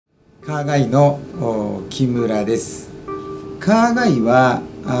カーガイの木村です。カーガイは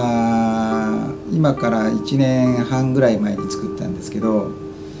今から1年半ぐらい前に作ったんですけど、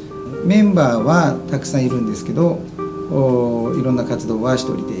メンバーはたくさんいるんですけど、いろんな活動は一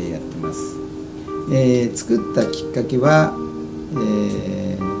人でやってます。作ったきっかけは、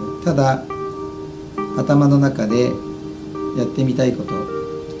ただ頭の中でやってみたいこと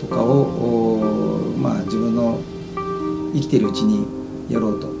とかを、自分の生きてるうちにやろ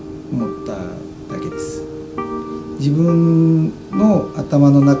うと思っただけです。自分の頭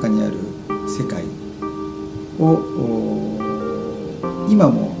の中にある世界を今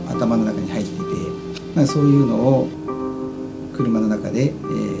も頭の中に入っていて、そういうのを車の中で、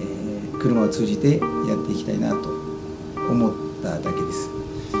車を通じてやっていきたいなと思っただけです。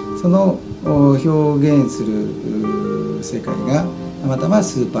その表現する世界がたまたま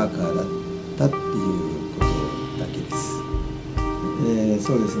スーパーカーだったっていうことだけです。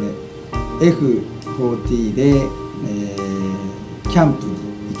そうですね、F40 で、キャンプに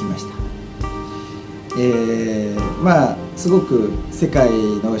行きました。すごく世界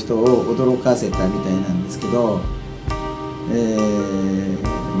の人を驚かせたみたいなんですけど、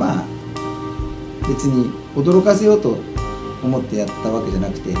別に驚かせようと思ってやったわけじゃな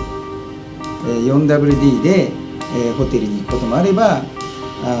くて、4WD で、ホテルに行くこともあれば、フ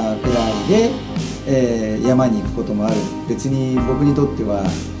ェラーリで、山に行くこともある。別に僕にとっては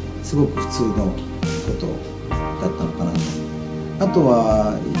すごく普通のことだったのかなと。あと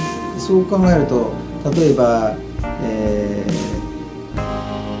はそう考えると、例えば、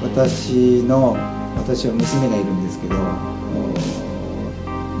私は娘がいるんですけど、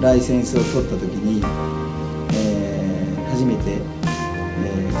ライセンスを取った時に、初めて、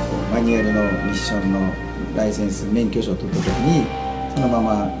マニュアルのミッションのライセンス免許証を取った時に、そのま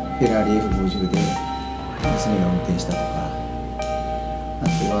まフェラーリ F50 で娘が運転したとか、あと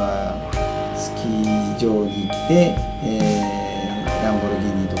はスキー場に行って、ランボルギー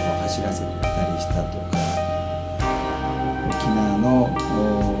ニとかを走らせたりしたとか、沖縄の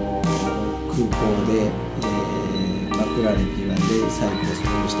空港で、マクラーレンっていうのでサイクルスを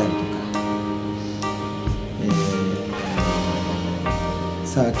したりとか、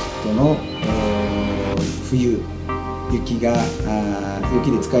サーキットの冬、雪で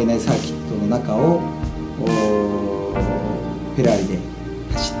使えないサーキットの中をフェラーリで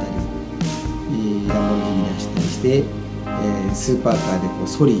走ったり、ランボルギーニで走ったりして、スーパーカーで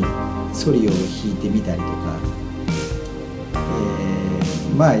ソリを引いてみたりとか、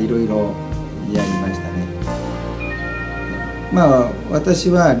いろいろやりましたね。私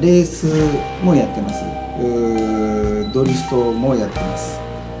はレースもやってます。ドリフトもやってます。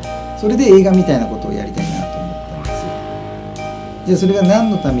それで映画みたいなことをやりたいなと思ったんですよ。じゃあそれが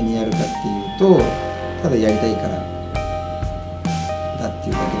何のためにやるかっていうと、ただやりたいからだって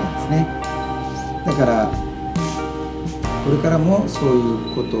いうだけなんですね。だからこれからもそういう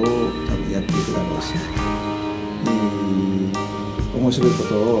ことを多分やっていくだろうし、面白いこ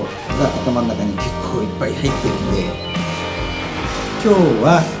とが頭の中に結構いっぱい入ってるんで、今日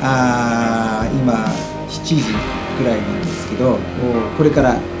は今7時ぐらいなんですけど、これか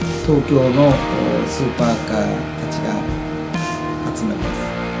ら東京のスーパーカーたちが集まります。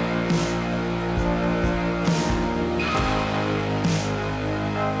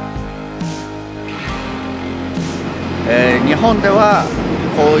日本では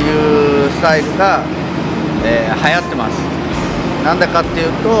こういうスタイルが、流行ってます。なんでかってい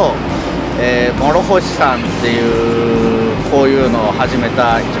うと、諸星さんっていうこういうのを一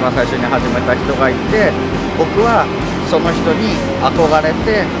番最初に始めた人がいて、僕はその人に憧れ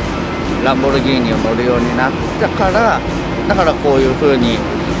てランボルギーニを乗るようになったから、だからこういう風に、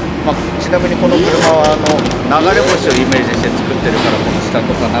ちなみにこの車は流れ星をイメージして作ってるから、この下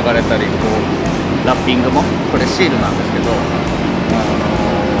とか流れたり、ラッピングもこれシールなんですけど、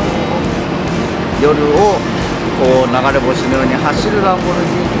夜を流れ星のように走るランボル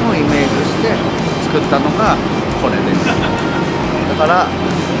ギーニをイメージして作ったのがこれです。だから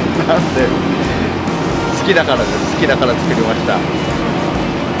なんで好きだからです。好きだから作りました。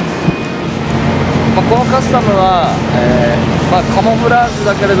このカスタムは、カモフラージュ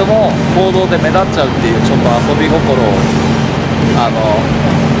だけれども公道で目立っちゃうっていうちょっと遊び心を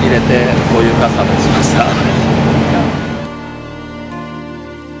入れてこういうカスタムにしました。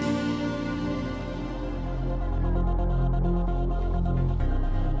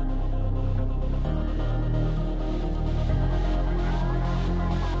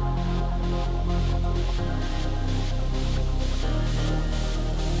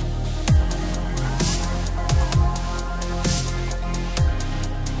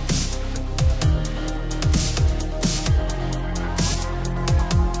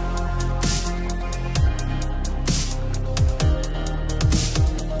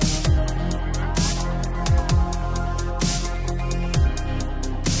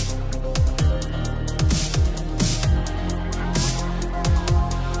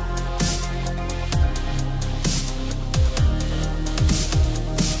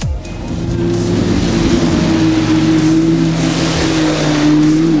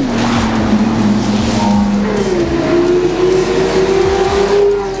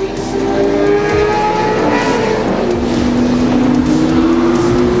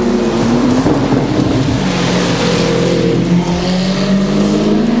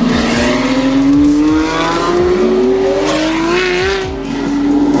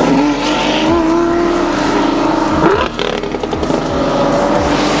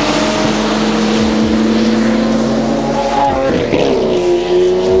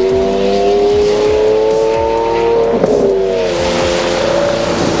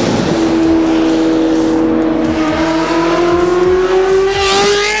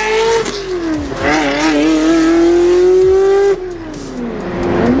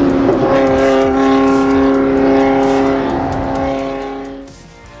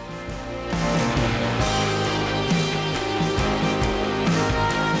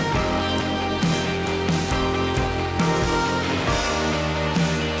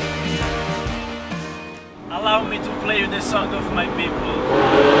to play you the song of my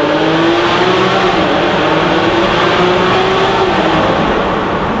people.